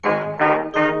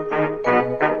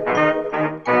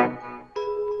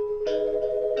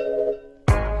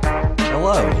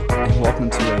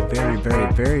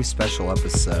very special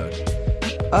episode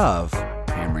of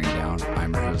Hammering Down.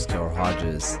 I'm your host, Taylor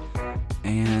Hodges.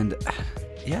 And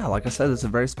yeah, like I said, it's a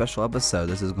very special episode.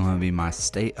 This is going to be my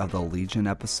State of the Legion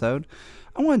episode.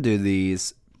 I want to do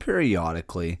these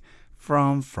periodically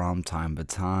from time to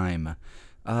time.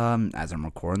 As I'm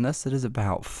recording this, it is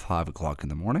about 5 o'clock in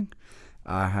the morning.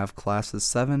 I have class at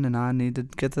 7 and I need to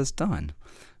get this done.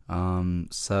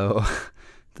 So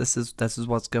this is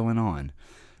what's going on.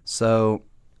 So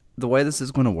the way this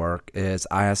is going to work is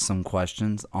I ask some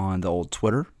questions on the old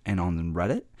Twitter and on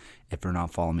Reddit. If you're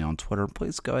not following me on Twitter,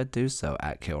 please go ahead and do so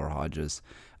at Taylor Hodges.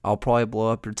 I'll probably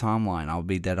blow up your timeline. I'll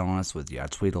be dead honest with you. I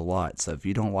tweet a lot, so if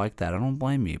you don't like that, I don't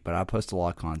blame you, but I post a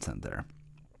lot of content there.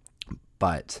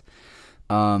 But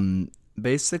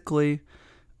basically,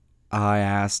 I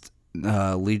asked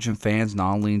Legion fans,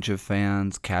 non-Legion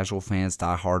fans, casual fans,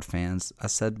 die-hard fans. I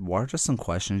said, what are just some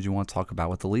questions you want to talk about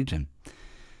with the Legion?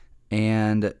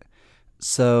 And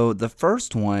so the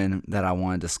first one that I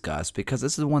want to discuss, because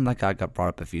this is one that got brought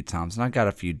up a few times, and I got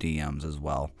a few DMs as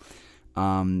well.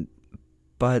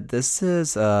 But this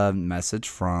is a message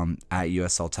from at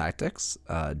USL Tactics,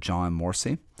 John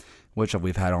Morsey, which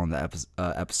we've had on the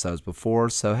episodes before.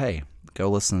 So hey, go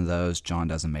listen to those. John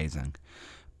does amazing.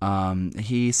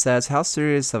 He says, how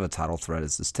serious of a title threat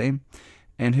is this team?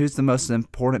 And who's the most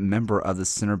important member of the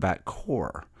center back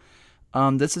core?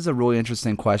 This is a really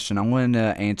interesting question. I'm going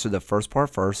to answer the first part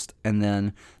first, and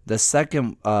then the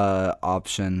second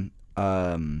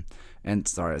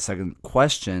second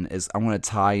question is I'm going to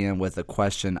tie in with a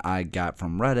question I got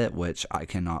from Reddit, which I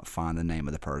cannot find the name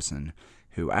of the person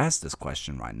who asked this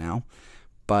question right now.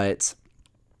 But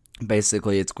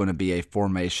basically, it's going to be a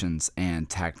formations and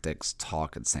tactics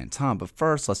talk at the same time. But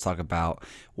first, let's talk about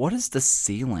what is the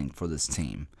ceiling for this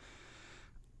team.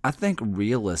 I think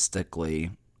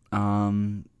realistically,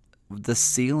 the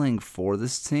ceiling for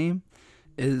this team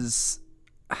is,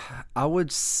 I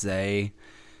would say,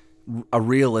 a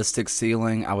realistic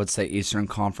ceiling. I would say Eastern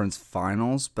Conference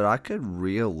Finals, but I could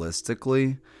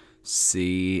realistically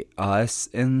see us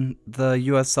in the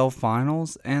USL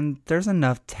Finals, and there's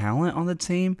enough talent on the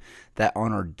team that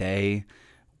on our day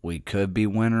we could be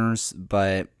winners,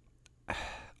 but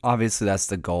obviously that's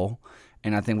the goal.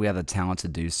 And I think we have the talent to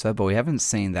do so, but we haven't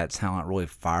seen that talent really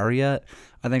fire yet.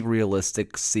 I think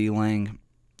realistic ceiling,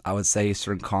 I would say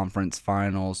Eastern Conference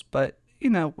Finals, but,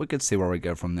 we could see where we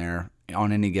go from there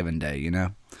on any given day,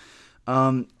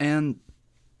 And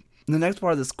the next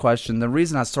part of this question, the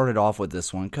reason I started off with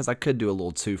this one, because I could do a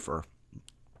little twofer,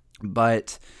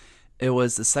 but it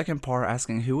was the second part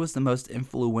asking who was the most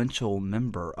influential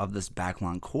member of this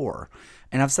backline core.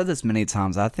 And I've said this many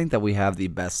times, I think that we have the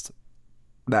best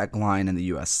back line in the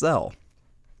USL.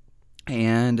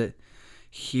 And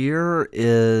here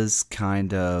is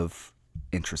kind of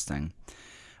interesting.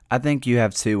 I think you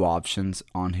have two options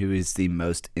on who is the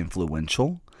most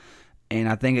influential, and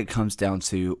I think it comes down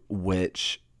to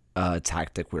which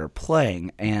tactic we're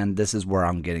playing, and this is where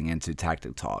I'm getting into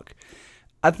tactic talk.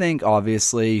 I think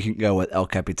obviously you can go with El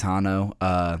Capitano,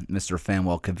 Mr.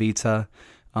 Fanuel Kavita.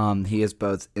 He is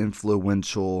both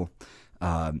influential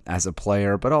as a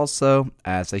player, but also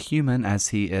as a human, as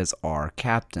he is our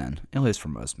captain, at least for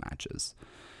most matches.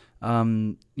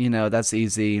 That's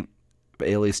easy,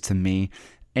 at least to me.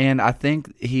 And I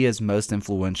think he is most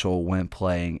influential when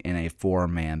playing in a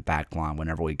four-man backline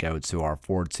whenever we go to our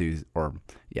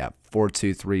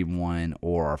 4-2-3-1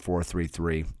 or our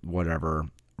 4-3-3, whatever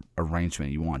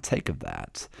arrangement you want to take of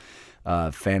that.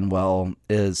 Fanuel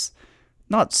is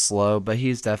not slow, but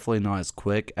he's definitely not as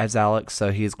quick as Alex,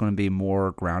 so he's going to be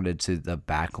more grounded to the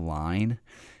back line,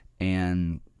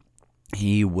 and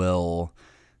he will,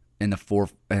 in a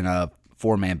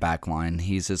four-man back line,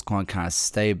 he's just going to kind of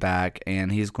stay back,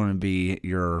 and he's going to be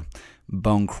your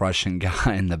bone-crushing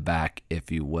guy in the back,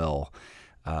 if you will.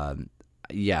 In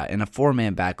a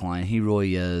four-man back line, he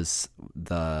really is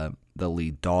the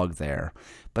lead dog there.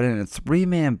 But in a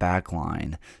three-man back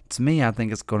line, to me, I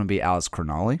think it's going to be Alex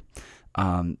Crognale.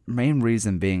 Main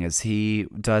reason being is he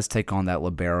does take on that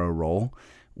libero role,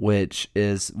 which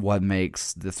is what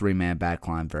makes the three-man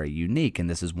backline very unique, and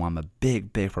this is why I'm a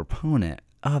big proponent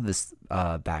of this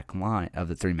back line, of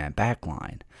the three-man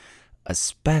backline,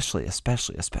 especially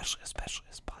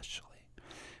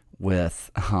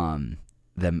with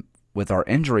with our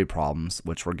injury problems,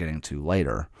 which we're getting to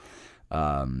later.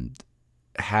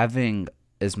 Having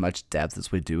as much depth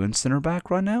as we do in center back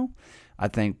right now, I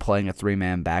think playing a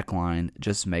three-man back line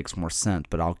just makes more sense,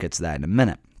 but I'll get to that in a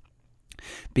minute.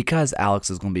 Because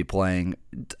Alex is going to be playing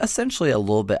essentially a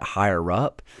little bit higher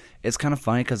up, it's kind of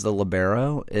funny because the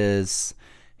libero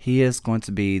he is going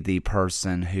to be the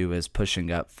person who is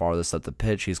pushing up farthest up the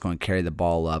pitch. He's going to carry the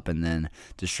ball up and then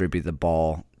distribute the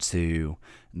ball to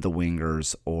the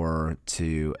wingers or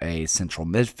to a central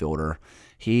midfielder.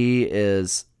 He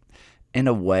is, in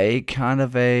a way, kind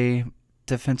of a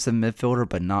defensive midfielder,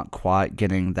 but not quite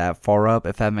getting that far up,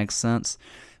 if that makes sense.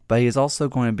 But he's also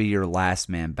going to be your last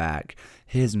man back.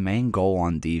 His main goal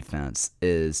on defense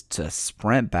is to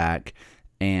sprint back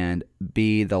and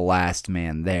be the last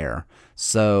man there.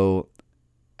 So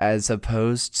as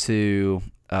opposed to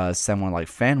someone like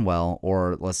Fanwell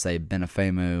or let's say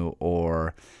Benefemu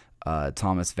or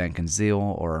Thomas Van Kenzeel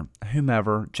or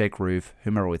whomever, Jake Roof,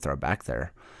 whomever we throw back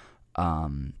there,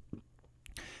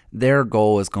 their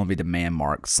goal is going to be to man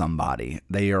mark somebody.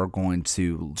 They are going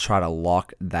to try to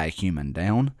lock that human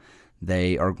down.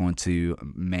 They are going to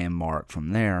man mark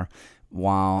from there,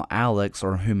 while Alex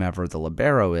or whomever the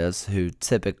libero is, who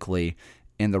typically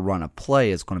in the run of play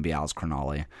is going to be Alex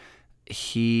Crognale,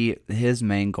 his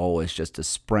main goal is just to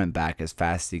sprint back as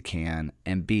fast as he can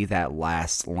and be that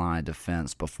last line of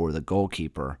defense before the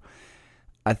goalkeeper.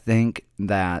 I think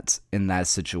that in that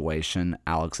situation,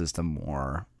 Alex is the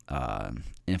more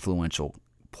influential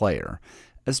player.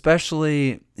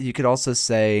 Especially, you could also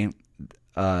say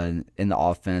in the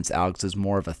offense, Alex is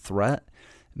more of a threat,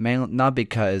 mainly not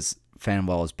because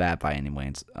Fanwell is bad by any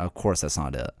means. Of course, that's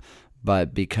not it.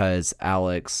 But because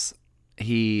Alex,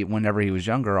 whenever he was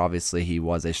younger, obviously he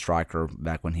was a striker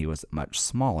back when he was much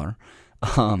smaller,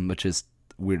 which is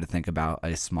weird to think about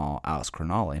a small Alex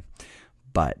Crognale.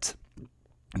 But,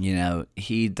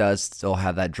 he does still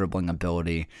have that dribbling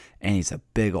ability, and he's a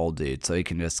big old dude, so he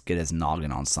can just get his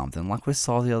noggin on something like we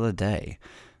saw the other day.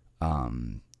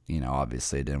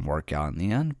 Obviously it didn't work out in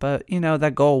the end, but,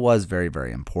 that goal was very,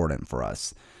 very important for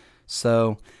us.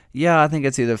 So, yeah, I think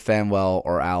it's either Fanwell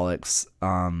or Alex.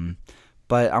 But I'm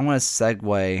going to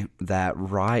segue that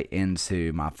right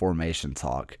into my formation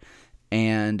talk.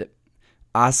 And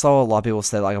I saw a lot of people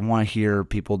say, I want to hear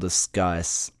people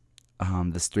discuss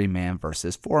this 3-man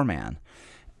versus 4-man.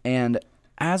 And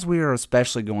as we are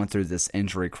especially going through this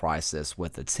injury crisis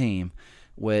with the team,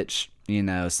 which,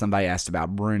 somebody asked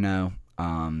about Bruno,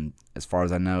 as far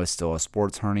as I know, is still a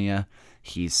sports hernia.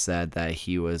 He said that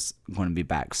he was going to be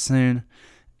back soon,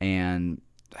 and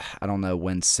I don't know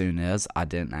when soon is. I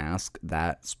didn't ask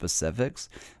that specifics,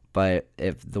 but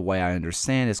if the way I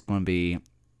understand, it's going to be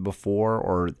before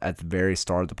or at the very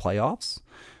start of the playoffs,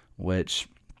 which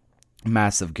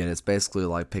massive good. It's basically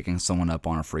like picking someone up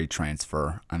on a free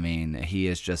transfer. I mean, he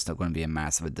is just going to be a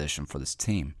massive addition for this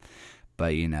team.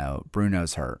 But,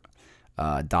 Bruno's hurt.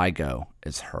 Daigo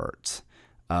is hurt.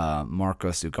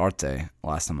 Marcos Ugarte,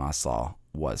 last time I saw,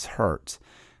 was hurt.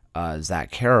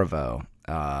 Zach Caravo,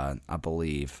 I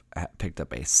believe, picked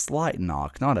up a slight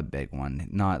knock, not a big one,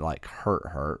 not like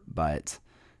hurt, but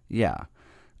yeah.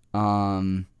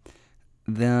 Then,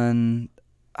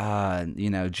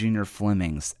 Junior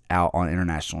Fleming's out on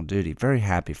international duty. Very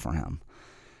happy for him.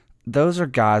 Those are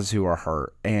guys who are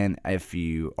hurt, and if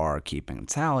you are keeping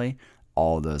tally,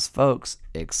 all those folks,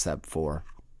 except for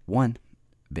one,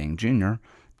 being Junior,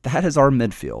 that is our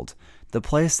midfield. The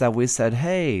place that we said,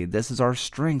 hey, this is our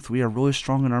strength. We are really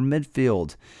strong in our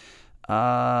midfield.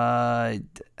 Yeah,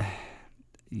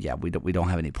 we don't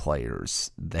have any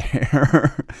players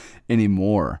there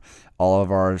anymore. All of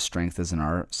our strength is in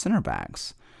our center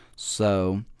backs.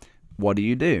 So what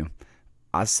do?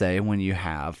 I say when you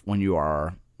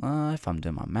are, if I'm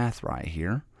doing my math right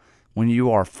here, when you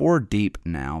are 4 deep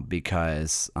now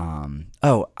because,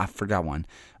 I forgot one.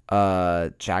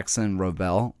 Jackson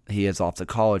Robel, he is off to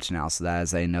college now, so that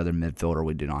is another midfielder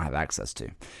we do not have access to.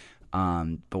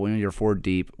 But when you're 4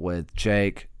 deep with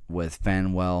Jake, with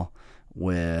Fanwell,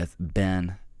 with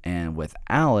Ben, and with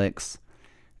Alex,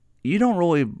 you don't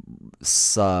really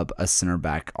sub a center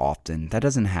back often. That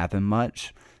doesn't happen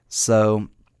much. So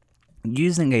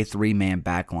using a 3-man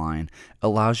back line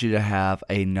allows you to have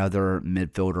another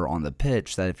midfielder on the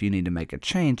pitch that if you need to make a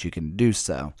change, you can do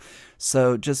so.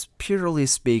 So just purely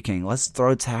speaking, let's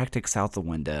throw tactics out the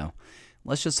window.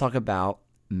 Let's just talk about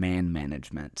man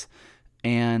management.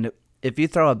 And if you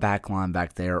throw a back line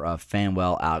back there of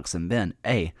Fanwell, Alex, and Ben,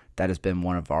 that has been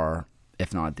one of our,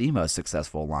 if not the most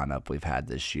successful lineup we've had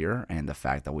this year, and the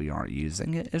fact that we aren't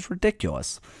using it is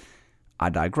ridiculous. I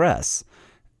digress.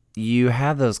 You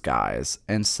have those guys,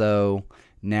 and so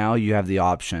now you have the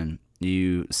option.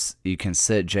 You can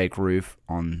sit Jake Roof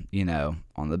on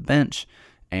the bench,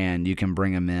 and you can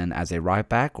bring him in as a right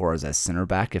back or as a center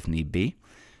back if need be.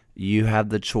 You have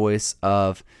the choice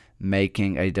of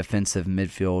making a defensive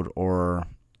midfield or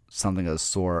something of the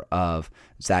sort of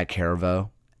Zach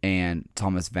Caravo and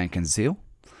Thomas Van Kenzeel.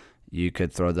 You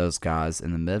could throw those guys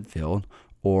in the midfield,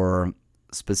 or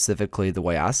specifically the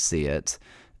way I see it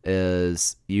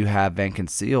is you have Van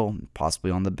Conceal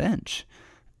possibly on the bench.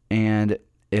 And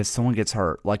if someone gets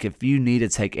hurt, like if you need to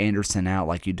take Anderson out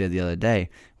like you did the other day,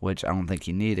 which I don't think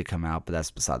you need to come out, but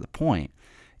that's beside the point,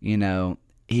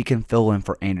 he can fill in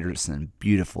for Anderson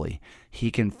beautifully.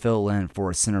 He can fill in for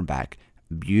a center back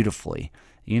beautifully.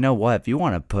 You know what? If you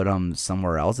want to put him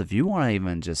somewhere else, if you want to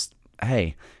even just,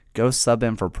 hey, go sub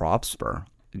in for Prosper,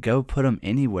 go put him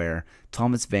anywhere.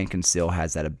 Thomas Van Conceal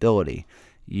has that ability.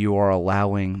 You are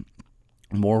allowing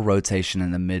more rotation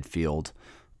in the midfield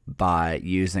by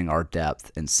using our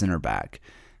depth in center back.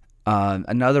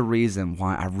 Another reason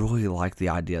why I really like the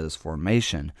idea of this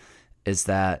formation is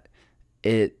that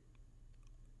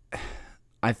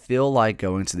I feel like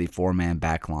going to the 4-man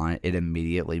back line, it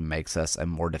immediately makes us a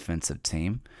more defensive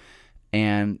team.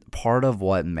 And part of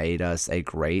what made us a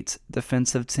great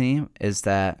defensive team is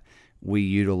that we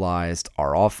utilized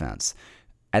our offense.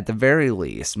 At the very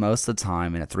least, most of the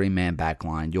time in a 3-man back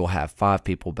line, you'll have 5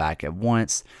 people back at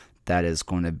once. That is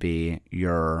going to be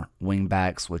your wing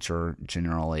backs, which are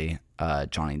generally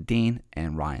Johnny Dean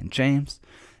and Ryan James.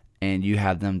 And you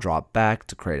have them drop back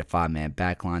to create a 5-man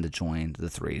back line to join the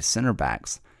 3 center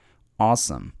backs.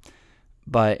 Awesome.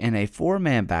 But in a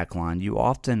 4-man back line, you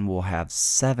often will have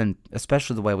 7,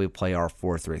 especially the way we play our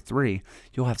 4-3-3,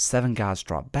 you'll have 7 guys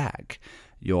drop back.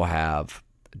 You'll have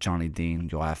Johnny Dean,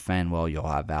 you'll have Fanwell, you'll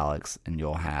have Alex, and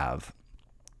you'll have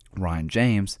Ryan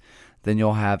James. Then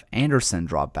you'll have Anderson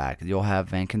drop back. You'll have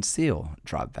Van Conceal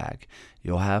drop back.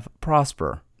 You'll have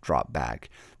Prosper drop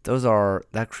back.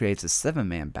 That creates a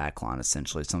 7-man back line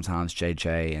essentially. Sometimes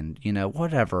JJ and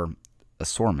whatever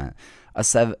assortment, a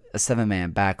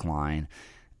 7-man back line.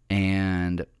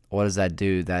 And what does that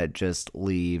do? That just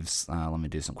leaves, let me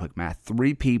do some quick math,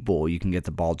 3 people you can get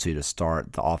the ball to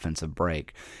start the offensive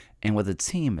break. And with a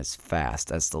team as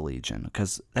fast as the Legion,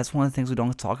 because that's one of the things we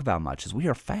don't talk about much, is we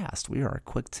are fast. We are a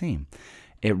quick team.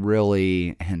 It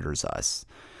really hinders us.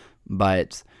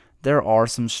 But there are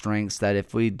some strengths that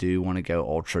if we do want to go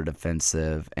ultra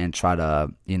defensive and try to,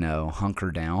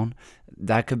 hunker down,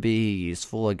 that could be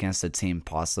useful against a team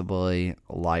possibly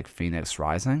like Phoenix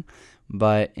Rising.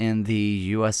 But in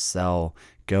the USL,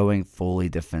 going fully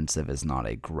defensive is not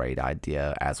a great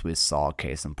idea, as we saw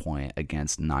case in point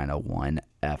against 901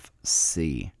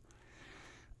 FC.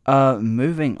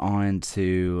 Moving on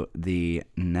to the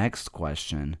next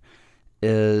question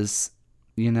is,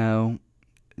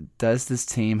 does this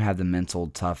team have the mental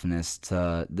toughness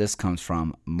to, this comes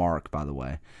from Mark, by the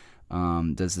way,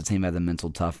 does the team have the mental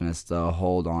toughness to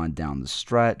hold on down the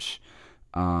stretch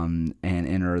and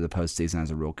enter the postseason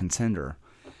as a real contender?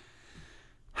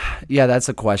 Yeah, that's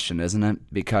a question, isn't it?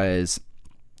 Because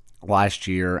last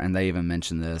year, and they even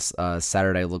mentioned this,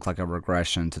 Saturday looked like a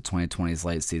regression to 2020's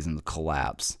late season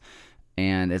collapse.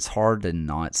 And it's hard to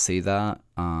not see that.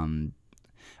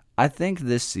 I think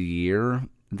this year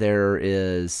there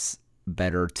is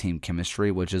better team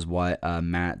chemistry, which is what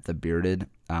Matt the Bearded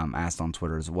asked on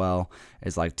Twitter as well.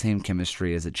 Is like, team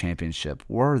chemistry, is it championship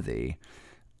worthy?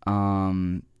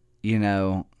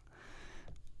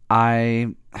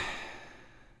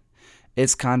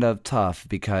 It's kind of tough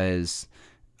because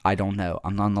I don't know.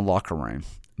 I'm not in the locker room.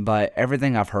 But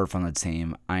everything I've heard from the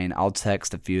team, I'll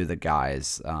text a few of the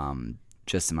guys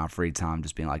just in my free time,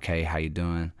 just being like, hey, how you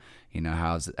doing?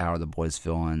 How are the boys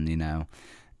feeling?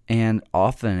 And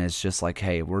often it's just like,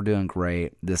 hey, we're doing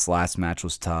great. This last match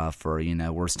was tough, or,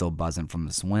 we're still buzzing from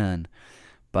this win.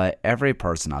 But every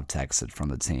person I've texted from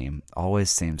the team always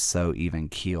seems so even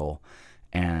keel.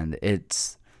 And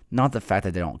it's not the fact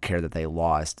that they don't care that they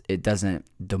lost. It doesn't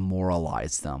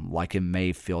demoralize them like it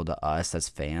may feel to us as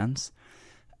fans.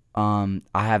 I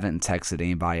haven't texted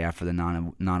anybody after the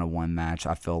 9-1 match.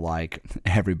 I feel like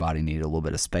everybody needed a little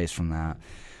bit of space from that.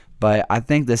 But I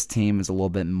think this team is a little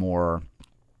bit more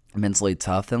mentally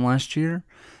tough than last year.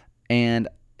 And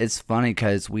it's funny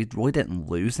because we really didn't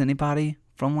lose anybody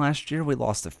from last year. We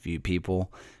lost a few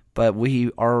people. But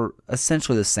we are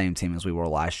essentially the same team as we were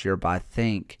last year. But I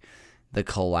think the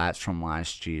collapse from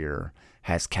last year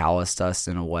has calloused us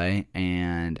in a way.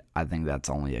 And I think that's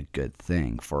only a good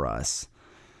thing for us.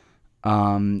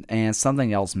 And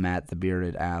something else Matt the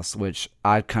Bearded asked, which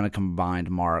I kind of combined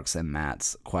Mark's and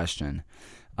Matt's question.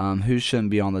 Who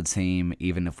shouldn't be on the team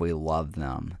even if we love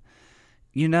them?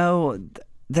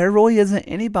 There really isn't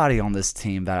anybody on this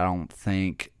team that I don't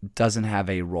think doesn't have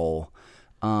a role.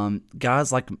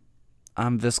 Guys like,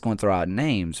 I'm just going to throw out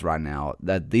names right now,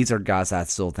 that these are guys I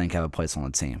still think have a place on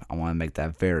the team. I want to make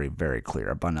that very, very clear,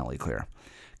 abundantly clear.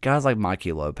 Guys like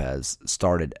Mikey Lopez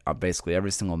started basically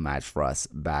every single match for us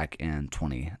back in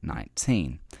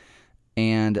 2019.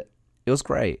 and it was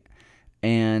great.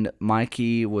 And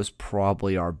Mikey was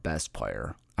probably our best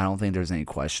player. I don't think there's any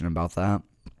question about that.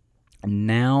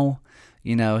 Now,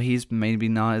 he's maybe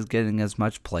not as getting as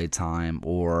much play time,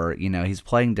 or, he's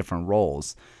playing different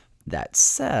roles. That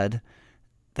said,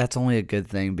 that's only a good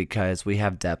thing because we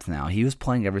have depth now. He was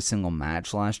playing every single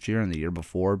match last year and the year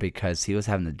before because he was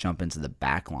having to jump into the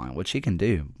back line, which he can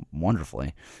do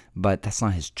wonderfully, but that's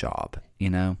not his job.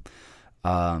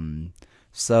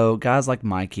 So guys like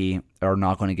Mikey are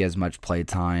not going to get as much play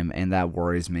time, and that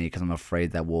worries me because I'm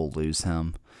afraid that we'll lose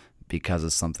him because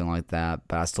of something like that.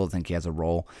 But I still think he has a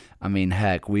role. I mean,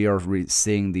 heck, we are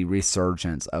seeing the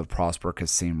resurgence of Prosper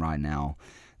Kasim right now.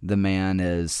 The man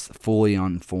is fully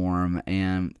on form,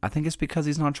 and I think it's because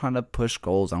he's not trying to push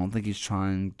goals. I don't think he's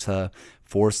trying to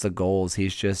force the goals.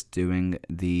 He's just doing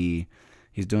the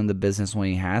business when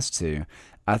he has to.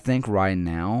 I think right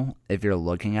now, if you're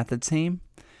looking at the team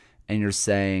and you're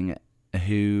saying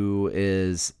who's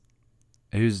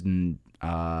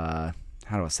how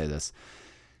do I say this?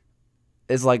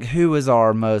 Is like, who is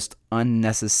our most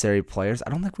unnecessary players? I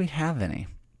don't think we have any.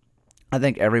 I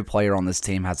think every player on this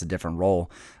team has a different role.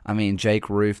 I mean, Jake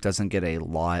Roof doesn't get a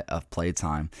lot of play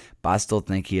time, but I still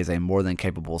think he is a more than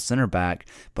capable center back,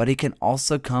 but he can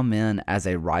also come in as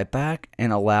a right back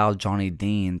and allow Johnny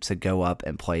Dean to go up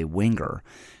and play winger.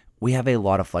 We have a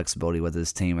lot of flexibility with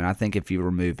this team, and I think if you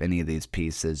remove any of these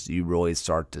pieces, you really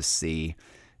start to see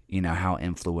how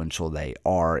influential they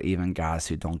are, even guys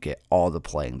who don't get all the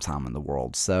playing time in the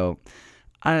world. So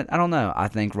I don't know. I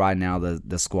think right now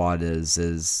the squad is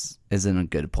in a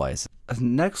good place.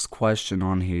 Next question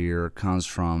on here comes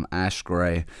from Ash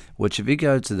Gray, which if you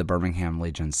go to the Birmingham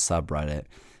Legion subreddit,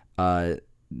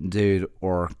 dude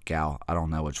or gal, I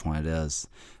don't know which one it is,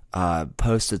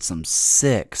 posted some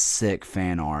sick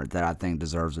fan art that I think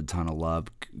deserves a ton of love.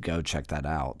 Go check that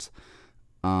out.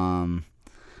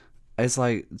 It's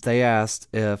like they asked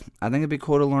if I think it'd be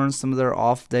cool to learn some of their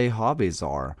off-day hobbies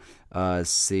are.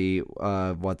 See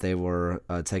what they were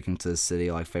taking to the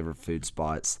city, like favorite food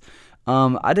spots.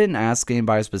 I didn't ask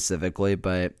anybody specifically,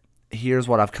 but here's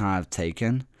what I've kind of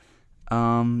taken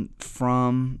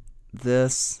from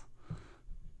this.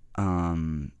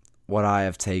 What I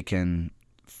have taken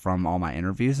from all my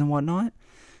interviews and whatnot.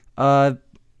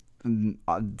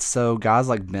 So guys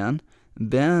like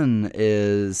Ben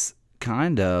is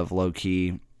kind of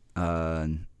low-key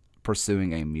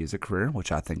pursuing a music career,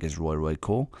 which I think is really, really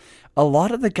cool. A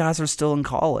lot of the guys are still in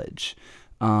college.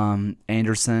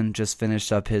 Anderson just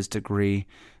finished up his degree.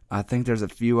 I think there's a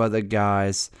few other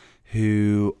guys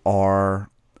who are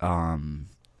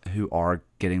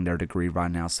getting their degree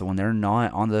right now. So when they're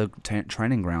not on the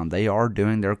training ground, they are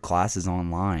doing their classes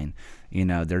online.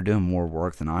 They're doing more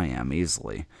work than I am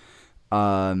easily.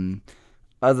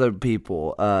 Other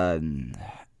people,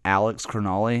 Alex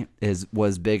Crognale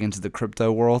was big into the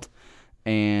crypto world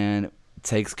and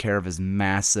takes care of his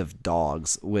massive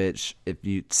dogs, which if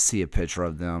you see a picture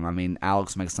of them, I mean,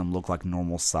 Alex makes them look like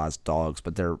normal sized dogs,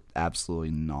 but they're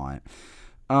absolutely not.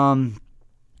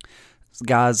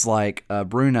 Guys like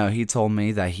Bruno, he told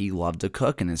me that he loved to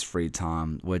cook in his free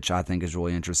time, which I think is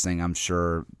really interesting. I'm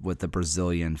sure with the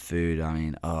Brazilian food, I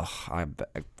mean, I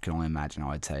can only imagine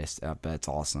how it tastes. I bet it's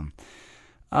awesome.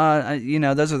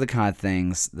 Those are the kind of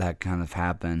things that kind of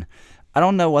happen. I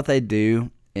don't know what they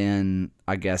do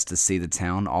I guess, to see the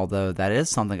town, although that is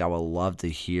something I would love to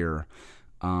hear.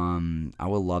 I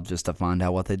would love just to find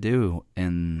out what they do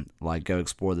and, like, go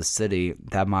explore the city.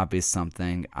 That might be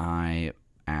something I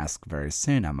ask very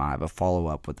soon. I might have a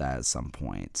follow-up with that at some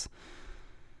point.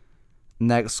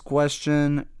 Next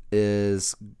question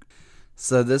is...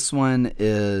 So this one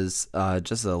is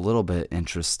just a little bit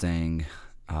interesting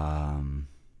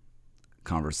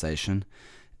conversation,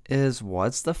 is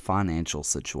what's the financial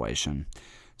situation?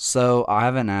 So I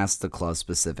haven't asked the club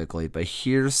specifically, but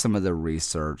here's some of the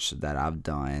research that I've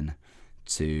done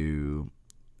to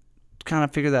kind of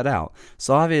figure that out.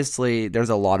 So obviously there's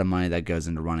a lot of money that goes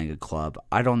into running a club.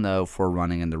 I don't know if we're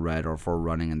running in the red or if we're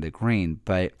running in the green,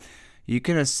 but you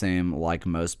can assume, like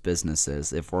most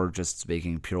businesses, if we're just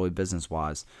speaking purely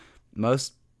business-wise,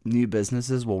 most new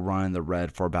businesses will run in the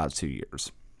red for about 2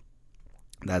 years.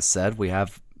 That said, we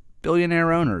have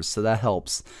billionaire owners, so that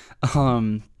helps.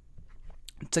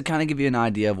 To kind of give you an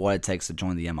idea of what it takes to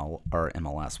join the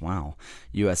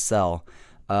USL,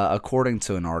 according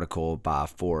to an article by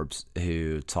Forbes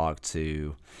who talked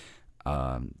to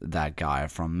that guy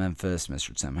from Memphis,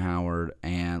 Mr. Tim Howard,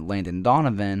 and Landon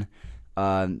Donovan,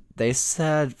 they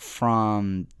said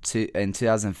in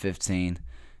 2015,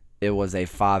 it was a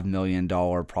 $5 million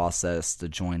process to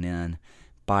join in.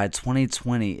 by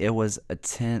 2020, it was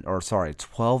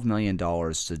 $12 million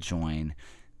to join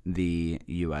the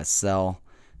USL.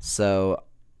 So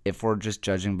if we're just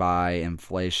judging by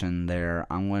inflation there,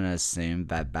 I'm going to assume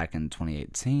that back in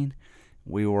 2018,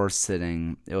 we were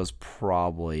sitting, it was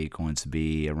probably going to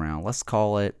be around, let's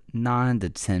call it $9 to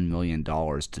 $10 million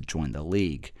to join the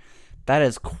league. That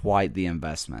is quite the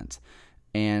investment.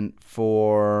 And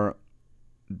for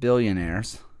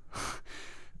billionaires,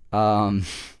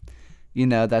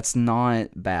 that's not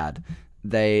bad.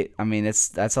 When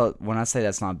I say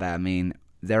that's not bad, I mean,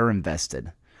 they're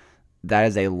invested. That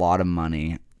is a lot of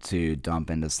money to dump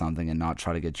into something and not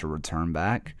try to get your return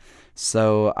back.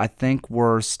 So I think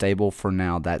we're stable for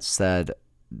now. That said,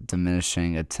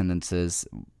 diminishing attendances,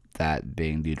 that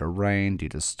being due to rain, due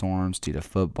to storms, due to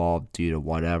football, due to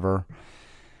whatever,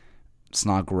 it's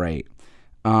not great.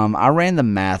 I ran the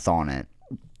math on it,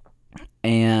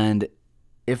 and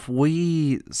if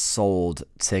we sold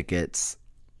tickets,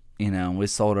 we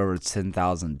sold over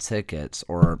 10,000 tickets,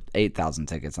 or 8,000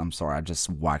 tickets. I'm sorry, I just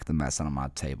whacked the mess out of my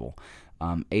table.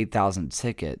 8,000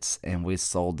 tickets, and we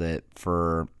sold it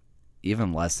for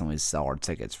even less than we sell our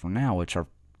tickets for now, which are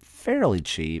fairly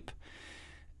cheap.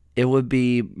 It would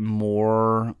be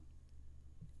more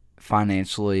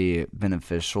financially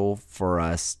beneficial for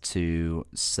us to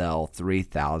sell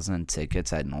 3,000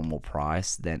 tickets at normal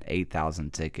price than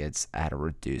 8,000 tickets at a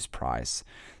reduced price.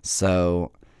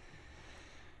 So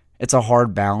it's a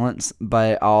hard balance,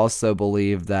 but I also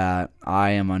believe that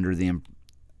I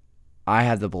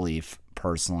have the belief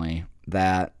personally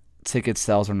that ticket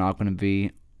sales are not going to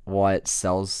be what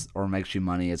sells or makes you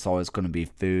money. It's always going to be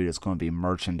food. It's going to be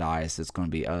merchandise. It's going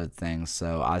to be other things.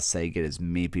 So I say get as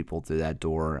many people through that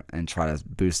door and try to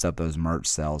boost up those merch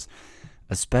sales,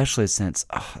 especially since,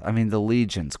 the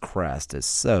Legion's crest is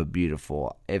so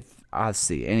beautiful. If I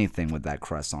see anything with that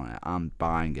crest on it, I'm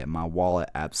buying it. My wallet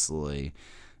absolutely,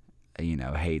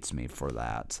 hates me for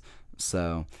that.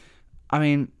 So,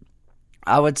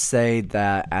 I would say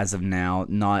that as of now,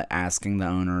 not asking the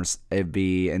owners, it'd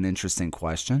be an interesting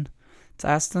question to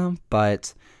ask them,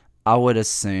 but I would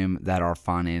assume that our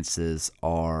finances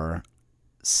are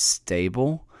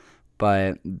stable,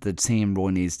 but the team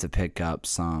really needs to pick up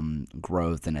some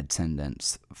growth in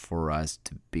attendance for us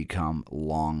to become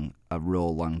a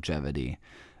real longevity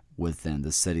within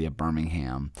the city of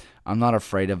Birmingham. I'm not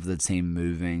afraid of the team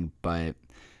moving, but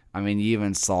you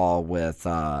even saw with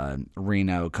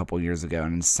Reno a couple years ago,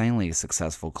 an insanely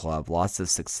successful club, lots of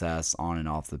success on and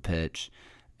off the pitch,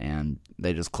 and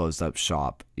they just closed up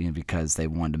shop because they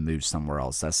wanted to move somewhere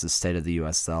else. That's the state of the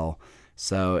USL.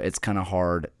 So it's kind of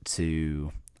hard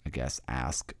to,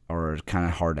 ask, or kind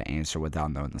of hard to answer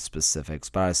without knowing the specifics,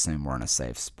 but I assume we're in a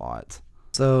safe spot.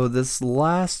 So this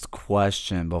last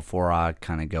question before I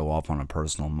kind of go off on a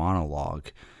personal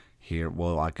monologue here,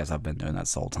 well, I guess I've been doing that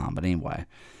this whole time, but anyway,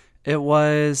 it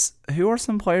was, who are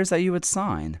some players that you would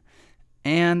sign?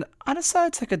 And I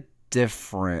decided to take a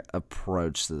different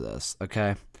approach to this,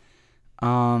 okay?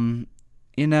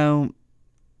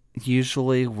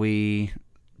 Usually we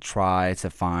try to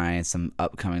find some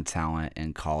upcoming talent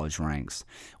in college ranks,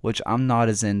 which I'm not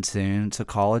as in tune to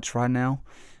college right now.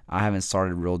 I haven't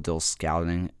started real deal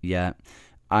scouting yet.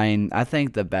 I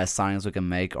think the best signings we can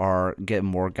make are get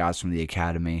more guys from the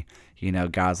academy.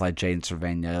 Guys like Jaden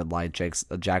Cervena, like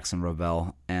Jackson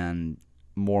Rovell, and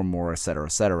more, et cetera,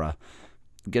 et cetera.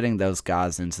 Getting those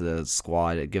guys into the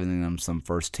squad, giving them some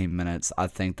first team minutes, I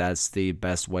think that's the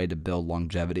best way to build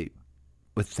longevity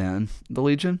within the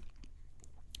Legion.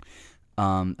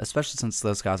 Especially since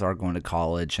those guys are going to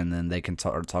college, and then they can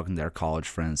start talking to their college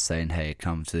friends saying, hey,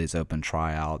 come to these open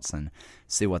tryouts and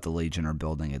see what the Legion are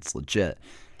building. It's legit.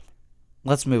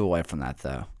 Let's move away from that,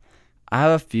 though. I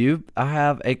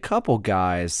have a couple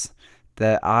guys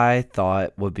that I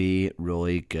thought would be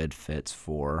really good fits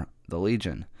for the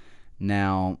Legion.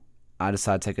 Now, I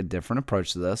decided to take a different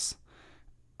approach to this.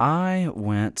 I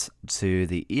went to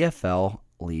the EFL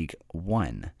League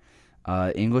One.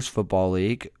 English Football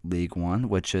League, League One,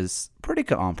 which is pretty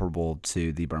comparable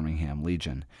to the Birmingham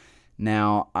Legion.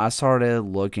 Now, I started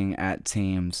looking at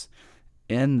teams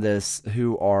in this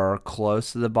who are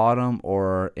close to the bottom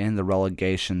or in the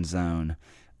relegation zone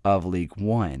of League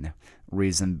One.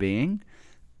 Reason being,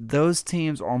 those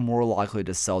teams are more likely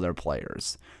to sell their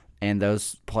players, and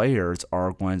those players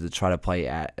are going to try to play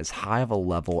at as high of a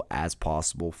level as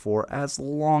possible for as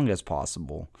long as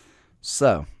possible.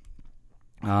 So,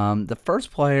 the first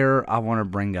player I want to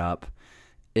bring up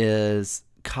is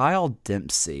Kyle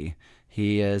Dempsey.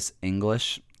 He is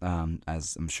English,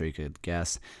 as I'm sure you could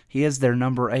guess. He is their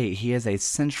number 8. He is a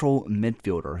central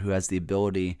midfielder who has the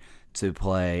ability to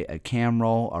play a cam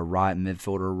role, a right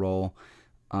midfielder role,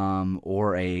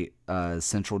 or a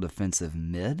central defensive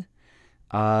mid.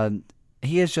 Uh,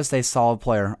 he is just a solid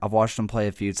player. I've watched him play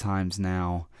a few times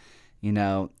now. You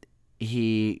know,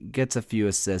 he gets a few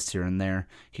assists here and there.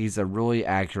 He's a really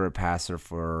accurate passer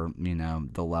for,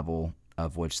 the level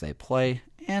of which they play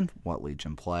and what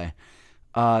Legion play.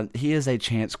 He is a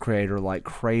chance creator like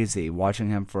crazy. Watching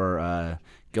him for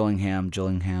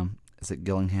Gillingham. Is it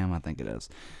Gillingham? I think it is.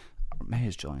 Maybe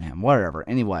it's Gillingham. Whatever.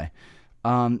 Anyway,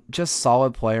 just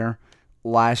solid player.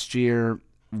 Last year,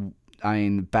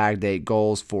 bagged 8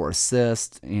 goals, 4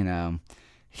 assists.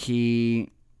 He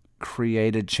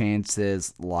created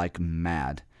chances like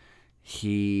mad.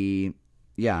 It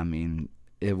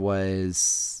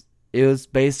was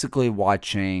basically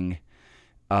watching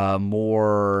a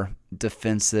more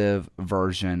defensive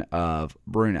version of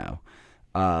Bruno.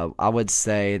 I would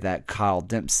say that Kyle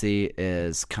Dempsey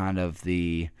is kind of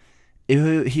he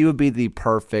would be the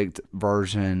perfect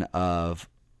version of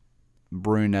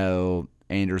Bruno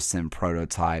Anderson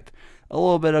prototype. A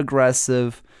little bit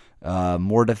aggressive,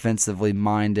 more defensively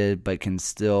minded, but can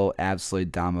still absolutely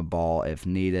dime a ball if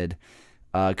needed.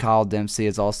 Kyle Dempsey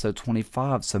is also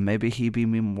 25, so maybe he'd be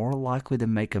more likely to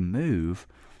make a move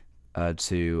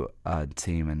to a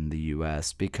team in the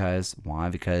U.S. Why?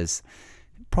 Because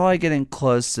probably getting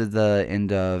close to the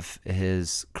end of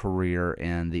his career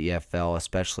in the EFL,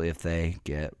 especially if they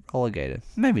get relegated.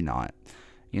 Maybe not.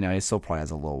 He still probably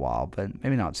has a little while, but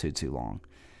maybe not too long.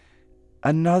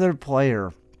 Another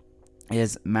player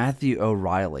is Matthew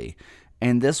O'Reilly,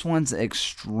 and this one's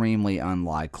extremely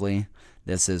unlikely.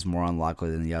 This is more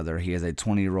unlikely than the other. He is a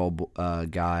 20-year-old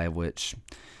guy, which,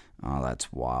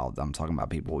 that's wild. I'm talking about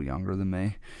people younger than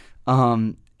me.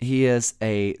 He is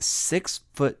a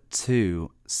 6'2"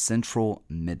 central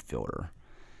midfielder.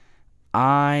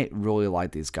 I really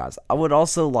like these guys. I would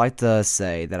also like to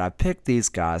say that I picked these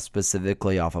guys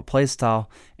specifically off of playstyle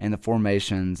and the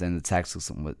formations and the tactics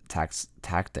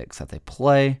that they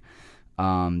play.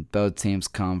 Both teams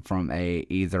come from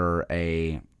either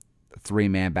a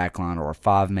 3-man backline or a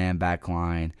 5-man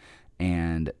backline,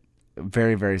 and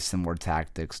very, very similar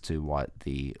tactics to what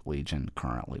the Legion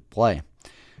currently play.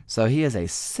 So he is a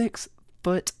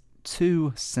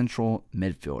 6'2" central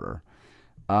midfielder.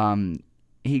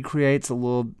 He creates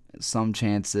some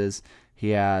chances. He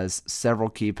has several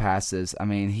key passes.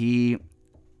 He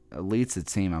leads the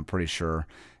team, I'm pretty sure,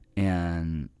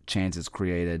 in chances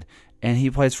created. And he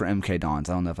plays for MK Dons.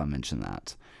 I don't know if I mentioned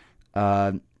that.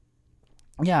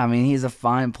 He's a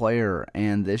fine player.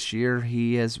 And this year,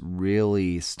 he has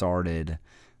really started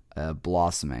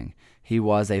blossoming. He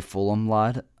was a Fulham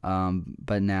lad,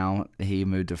 but now he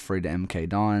moved to MK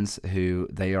Dons, who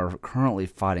they are currently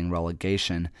fighting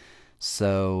relegation.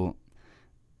 So,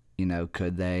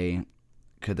 could they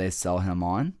sell him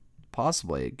on?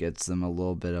 Possibly. It gets them a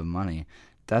little bit of money.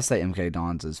 That's say MK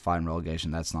Dons is fighting relegation.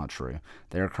 That's not true.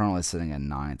 They are currently sitting at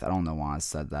 9th. I don't know why I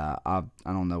said that. I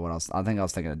don't know what else. I think I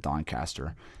was thinking of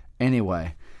Doncaster.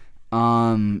 Anyway,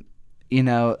 I don't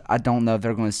know if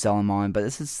they're going to sell him on, but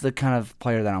this is the kind of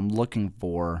player that I'm looking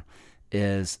for,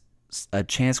 is a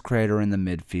chance creator in the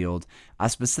midfield. I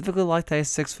specifically like that he's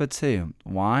 6'2".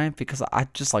 Why? Because I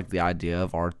just like the idea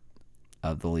of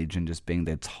the Legion just being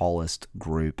the tallest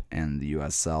group in the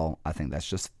USL. I think that's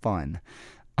just fun.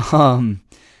 I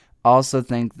also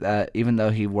think that even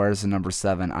though he wears the number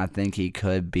 7, I think he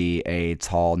could be a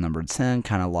tall number 10,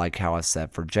 kind of like how I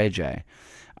said for JJ.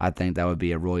 I think that would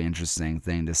be a really interesting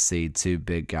thing to see, 2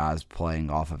 big guys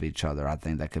playing off of each other. I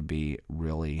think that could be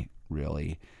really,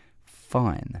 really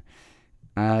fun.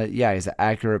 He's an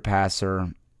accurate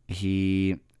passer.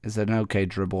 He is an okay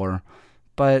dribbler.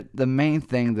 But the main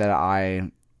point that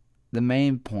I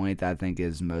think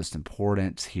is most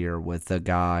important here with a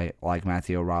guy like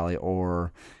Matthew O'Reilly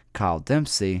or Kyle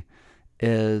Dempsey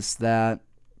is that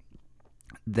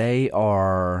they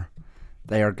are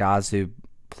guys who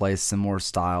play similar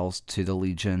styles to the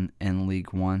Legion in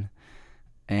League One,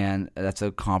 and that's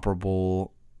a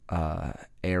comparable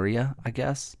area, I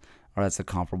guess, or that's a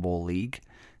comparable league,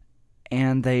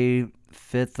 and they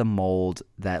fit the mold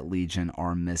that Legion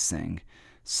are missing.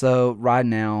 So right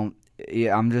now,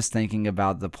 I'm just thinking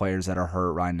about the players that are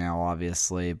hurt right now,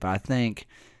 obviously, but I think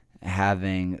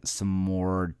having some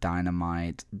more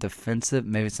dynamite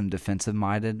maybe some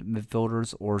defensive-minded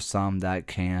midfielders or some that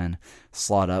can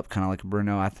slot up kind of like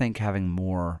Bruno, I think having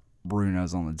more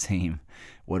Brunos on the team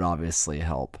would obviously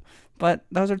help. But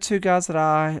those are 2 guys that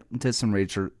I did some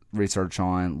research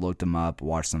on, looked them up,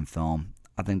 watched some film.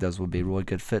 I think those would be really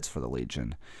good fits for the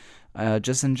Legion.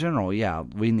 Just in general,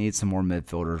 we need some more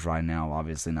midfielders right now.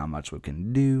 Obviously, not much we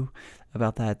can do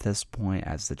about that at this point,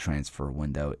 as the transfer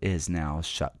window is now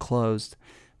closed.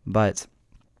 But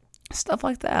Stuff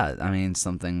like that. I mean,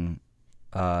 some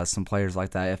players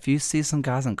like that. If you see some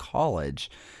guys in college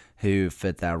who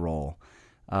fit that role,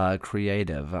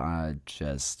 creative,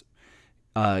 just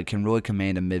can really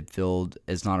command a midfield,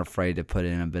 is not afraid to put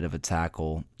in a bit of a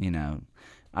tackle.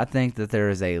 I think that there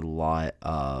is a lot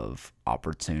of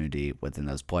opportunity within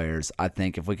those players. I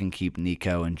think if we can keep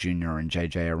Nico and Junior and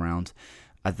JJ around,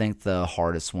 I think the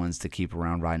hardest ones to keep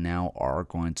around right now are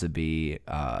going to be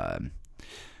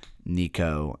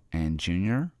Nico and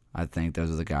Junior. I think those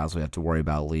are the guys we have to worry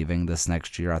about leaving this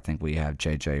next year. I think we have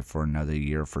JJ for another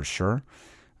year for sure.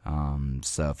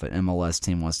 So if an MLS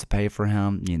team wants to pay for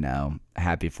him,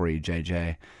 happy for you,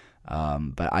 JJ.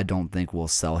 But I don't think we'll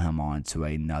sell him on to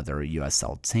another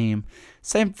USL team.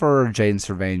 Same for Jaden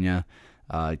Cervania.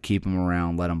 Keep him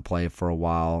around, let him play for a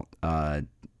while. I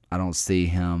don't see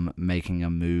him making a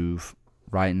move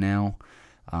right now.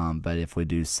 But if we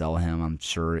do sell him, I'm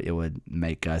sure it would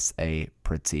make us a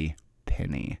pretty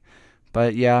penny.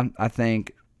 But yeah, I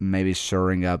think maybe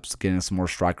shoring up, getting some more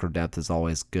striker depth is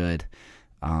always good.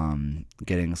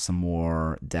 Getting some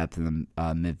more depth in the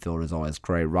midfield is always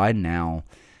great. Right now,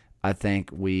 I think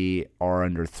we are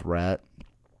under threat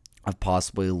of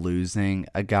possibly losing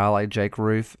a guy like Jake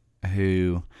Roof,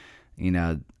 who,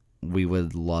 we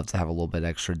would love to have a little bit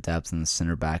extra depth in the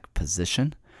center back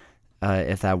position,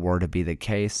 if that were to be the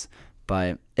case.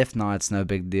 But if not, it's no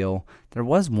big deal. There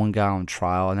was one guy on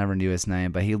trial. I never knew his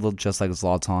name, but he looked just like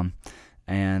Zlatan.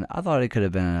 And I thought it could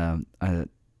have been a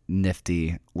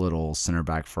nifty little center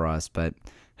back for us. But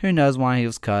who knows why he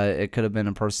was cut. It could have been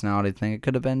a personality thing. It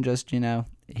could have been just,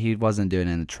 he wasn't doing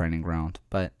it in the training ground.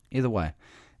 But either way,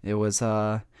 it was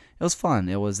fun.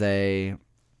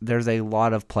 There's a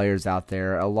lot of players out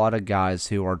there, a lot of guys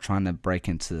who are trying to break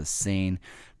into the scene.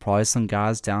 Probably some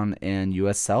guys down in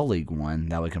USL League One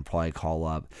that we can probably call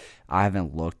up. I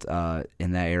haven't looked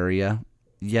in that area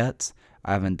yet.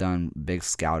 I haven't done big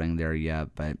scouting there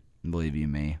yet, but believe you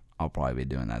me, I'll probably be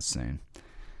doing that soon.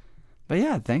 But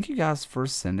yeah, thank you guys for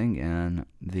sending in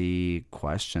the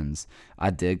questions. I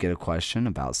did get a question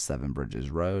about Seven Bridges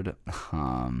Road.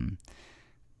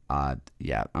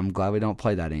 Yeah, I'm glad we don't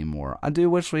play that anymore. I do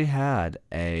wish we had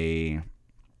a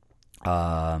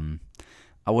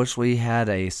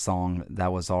song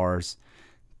that was ours,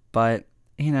 but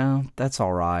that's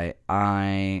all right.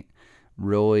 I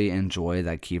really enjoy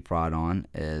that Keep Right On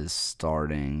is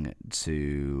starting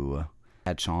to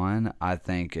catch on. I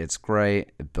think it's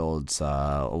great. It builds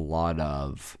a lot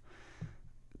of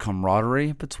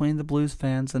camaraderie between the Blues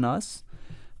fans and us.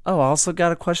 Oh, I also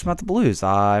got a question about the Blues.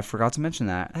 I forgot to mention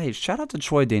that. Hey, shout out to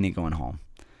Troy Deeney going home.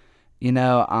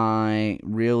 I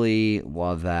really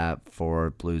love that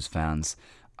for Blues fans.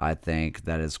 I think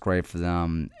that is great for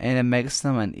them, and it makes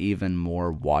them an even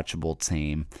more watchable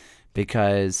team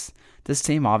because this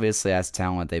team obviously has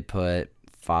talent. They put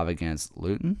 5 against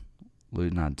Luton.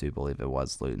 I do believe it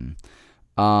was Luton.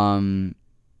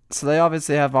 So they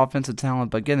obviously have offensive talent,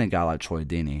 but getting a guy like Troy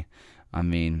Deeney, I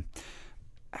mean,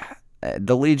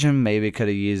 the Legion maybe could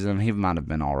have used him. He might have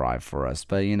been all right for us,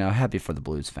 but happy for the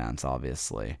Blues fans,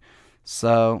 obviously.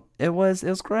 So it was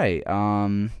great.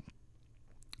 I'm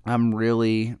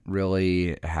really,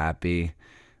 really happy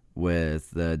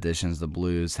with the additions the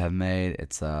Blues have made.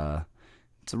 It's a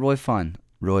really fun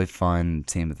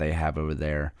team that they have over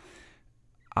there.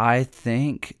 I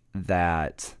think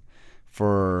that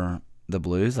for the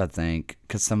Blues,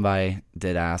 because somebody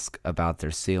did ask about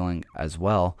their ceiling as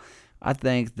well, I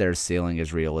think their ceiling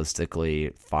is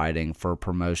realistically fighting for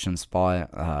promotion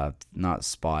spot, not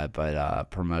spot,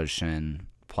 but promotion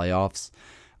playoffs.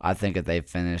 I think if they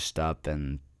finished up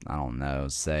in, I don't know,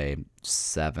 say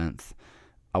 7th,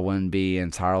 I wouldn't be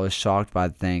entirely shocked,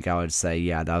 but I would say,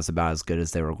 yeah, that was about as good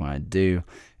as they were going to do.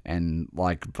 And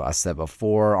like I said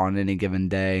before, on any given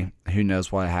day, who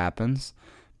knows what happens.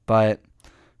 But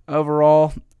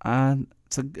overall,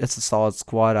 it's a solid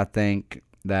squad. I think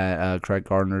that Craig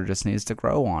Gardner just needs to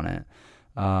grow on it.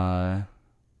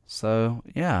 So,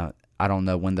 yeah, I don't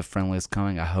know when the friendly is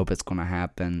coming. I hope it's going to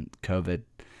happen. COVID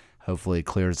hopefully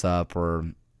clears up,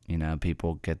 or,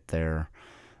 people get their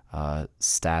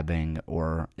stabbing,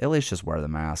 or at least just wear the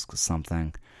mask,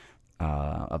 something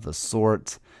of the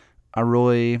sort. I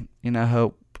really,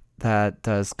 hope that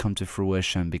does come to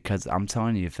fruition, because I'm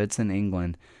telling you, if it's in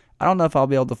England, I don't know if I'll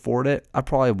be able to afford it. I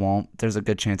probably won't. There's a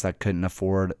good chance I couldn't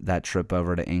afford that trip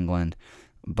over to England.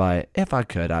 But if I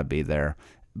could, I'd be there.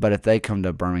 But if they come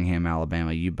to Birmingham,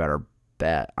 Alabama, you better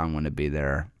bet I'm going to be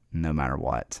there no matter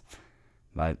what.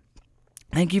 But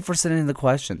thank you for sending in the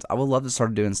questions. I would love to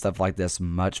start doing stuff like this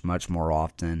much, much more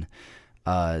often.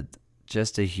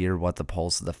 just to hear what the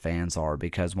pulse of the fans are,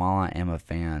 because while I am a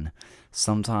fan,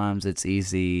 sometimes it's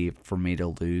easy for me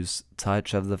to lose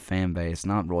touch of the fan base.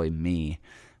 Not really me,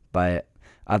 but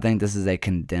I think this is a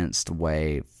condensed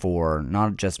way for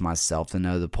not just myself to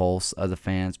know the pulse of the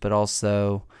fans, but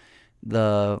also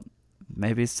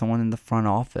maybe someone in the front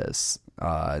office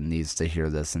needs to hear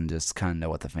this and just kind of know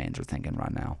what the fans are thinking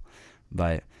right now.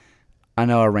 But I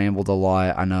know I rambled a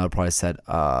lot. I know I probably said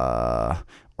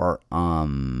or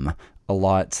a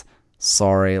lot.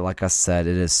 Sorry, like I said,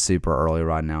 it is super early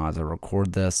right now as I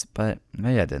record this, but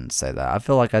maybe I didn't say that. I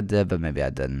feel like I did, but maybe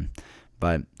I didn't.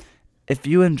 But if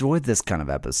you enjoyed this kind of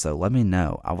episode, let me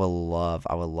know. I would love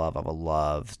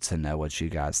to know what you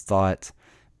guys thought.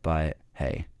 But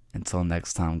hey, until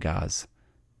next time, guys,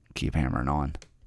 keep hammering on.